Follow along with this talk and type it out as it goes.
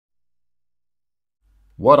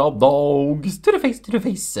What up, dogs? To the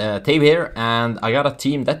face, Tabe here, and I got a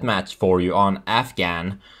team deathmatch for you on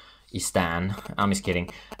Afghanistan. I'm just kidding.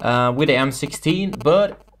 With the M16,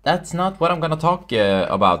 but that's not what I'm gonna talk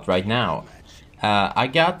about right now. I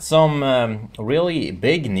got some really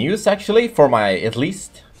big news actually at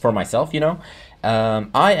least for myself, you know.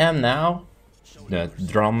 I am now, the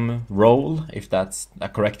drum roll, if that's a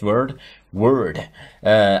correct word.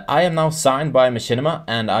 I am now signed by Machinima,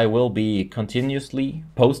 and I will be continuously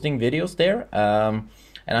posting videos there. And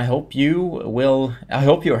I hope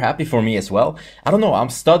you're happy for me as well. I don't know, I'm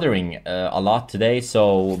stuttering a lot today,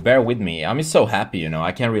 so bear with me. I'm just so happy, you know,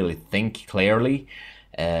 I can't really think clearly.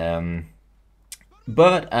 Yeah,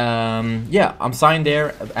 I'm signed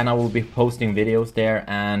there, and I will be posting videos there.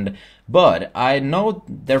 But I know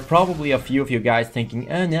there are probably a few of you guys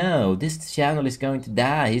thinking, oh no, this channel is going to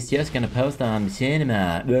die, he's just gonna post on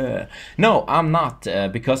Machinima. Ugh. No, I'm not,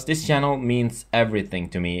 because this channel means everything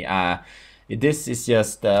to me. This is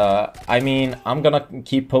just, I mean, I'm gonna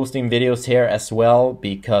keep posting videos here as well,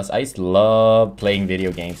 because I just love playing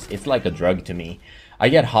video games. It's like a drug to me. I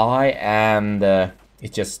get high, and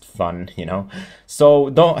it's just fun, you know. So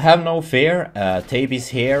don't have no fear. Tabe is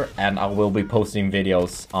here, and I will be posting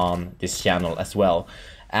videos on this channel as well.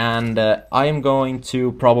 And I am going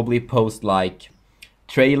to probably post like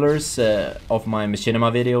trailers of my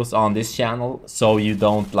Machinima videos on this channel, so you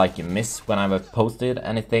don't like miss when I've posted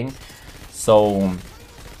anything. So,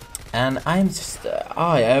 and I'm just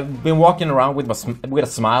I've been walking around with a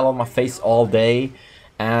smile on my face all day,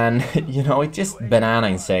 and you know, it's just banana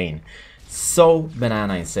insane. So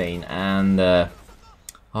banana insane, and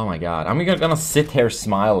oh my god, I'm gonna sit here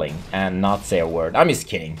smiling and not say a word. I'm just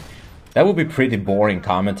kidding. That would be pretty boring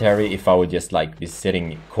commentary if I would just like be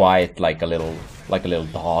sitting quiet like a little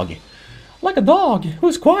dog, like a dog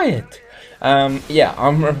who's quiet. Yeah,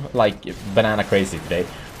 I'm like banana crazy today.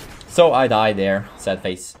 So I died there, sad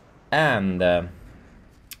face. And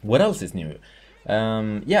what else is new?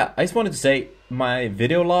 Yeah, I just wanted to say my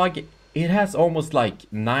video log, it has almost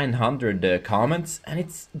like 900 comments, and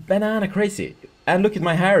it's banana crazy. And look at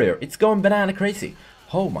my hair here, it's going banana crazy.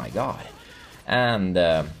 Oh my god. And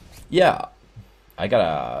yeah, I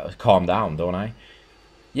gotta calm down, don't I?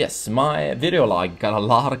 Yes, my video log got a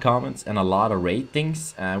lot of comments and a lot of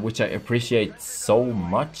ratings, which I appreciate so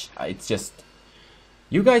much. It's just,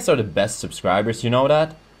 you guys are the best subscribers, you know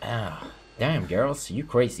that? Damn girls, you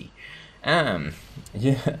crazy. Yeah,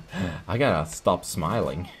 I gotta stop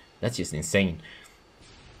smiling. That's just insane.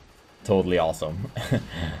 Totally awesome.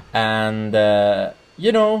 And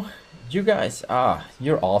you know, you guys,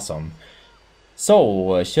 you're awesome.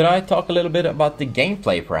 So should I talk a little bit about the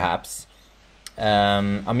gameplay perhaps?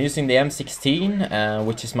 I'm using the M16,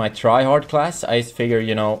 which is my tryhard class. I just figure,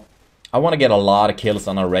 you know, I want to get a lot of kills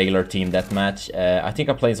on a regular team deathmatch. I think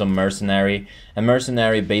I'm playing some mercenary, and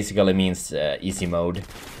mercenary basically means easy mode.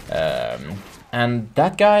 And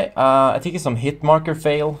that guy, I think it's some hit marker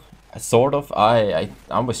fail. Sort of. I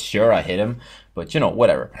was sure I hit him, but you know,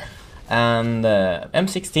 whatever. And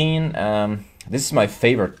M16, this is my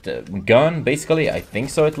favorite gun, basically. I think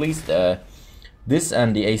so, at least. This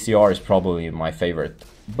and the ACR is probably my favorite.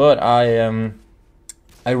 But I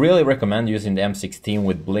really recommend using the M16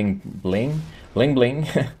 with bling bling.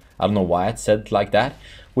 I don't know why it said like that.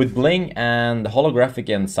 With bling and holographic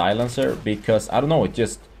and silencer, because I don't know,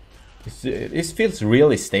 it feels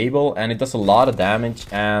really stable, and it does a lot of damage,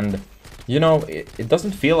 and you know, it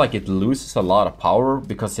doesn't feel like it loses a lot of power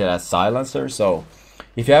because it has silencer. So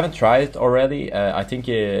if you haven't tried it already, I think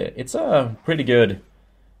it's a pretty good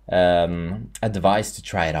advice to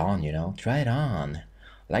try it on, you know, try it on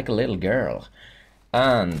like a little girl.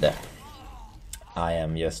 And I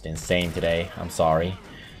am just insane today, I'm sorry.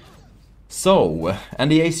 So, and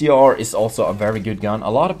the ACR is also a very good gun. A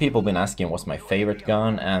lot of people have been asking what's my favorite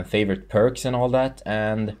gun and favorite perks and all that,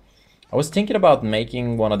 and I was thinking about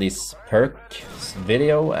making one of these perks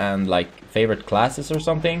video and like favorite classes or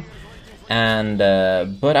something. And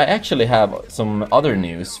but I actually have some other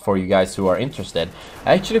news for you guys who are interested.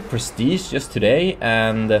 I actually prestige just today,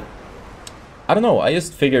 and I don't know, I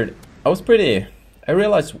just figured I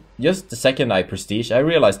realized just the second I prestige, I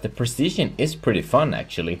realized the prestiging is pretty fun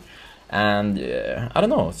actually. And I don't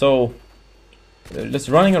know, so just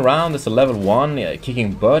running around as a level 1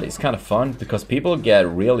 kicking butt is kind of fun, because people get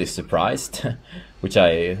really surprised, which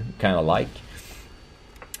I kind of like.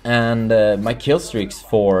 And my kill streaks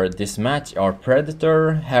for this match are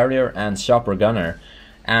Predator, Harrier and Chopper Gunner.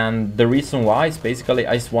 And the reason why is basically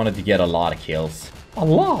I just wanted to get a lot of kills. A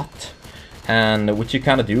lot! And which you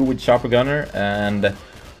kind of do with Chopper Gunner, and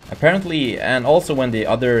apparently, and also when the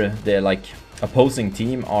opposing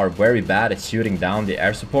team are very bad at shooting down the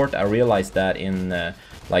air support. I realized that in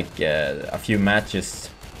a few matches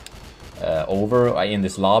over in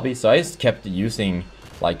this lobby, so I just kept using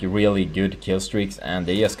like really good kill streaks, and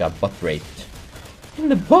they just got butt raped in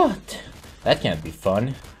the butt. That can't be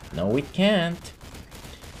fun. No, it can't.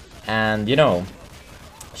 And you know,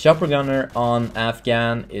 Chopper Gunner on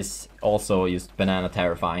Afgan is also just banana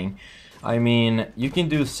terrifying. I mean, you can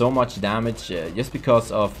do so much damage just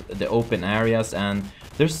because of the open areas, and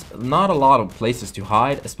there's not a lot of places to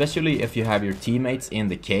hide, especially if you have your teammates in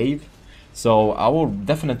the cave. So I will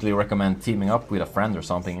definitely recommend teaming up with a friend or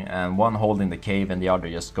something, and one holding the cave and the other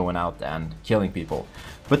just going out and killing people.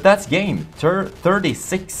 But that's game.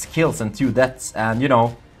 36 kills and 2 deaths, and you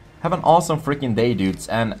know, have an awesome freaking day, dudes.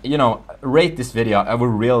 And you know, rate this video. I would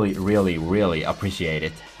really, really, really appreciate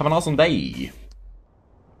it. Have an awesome day.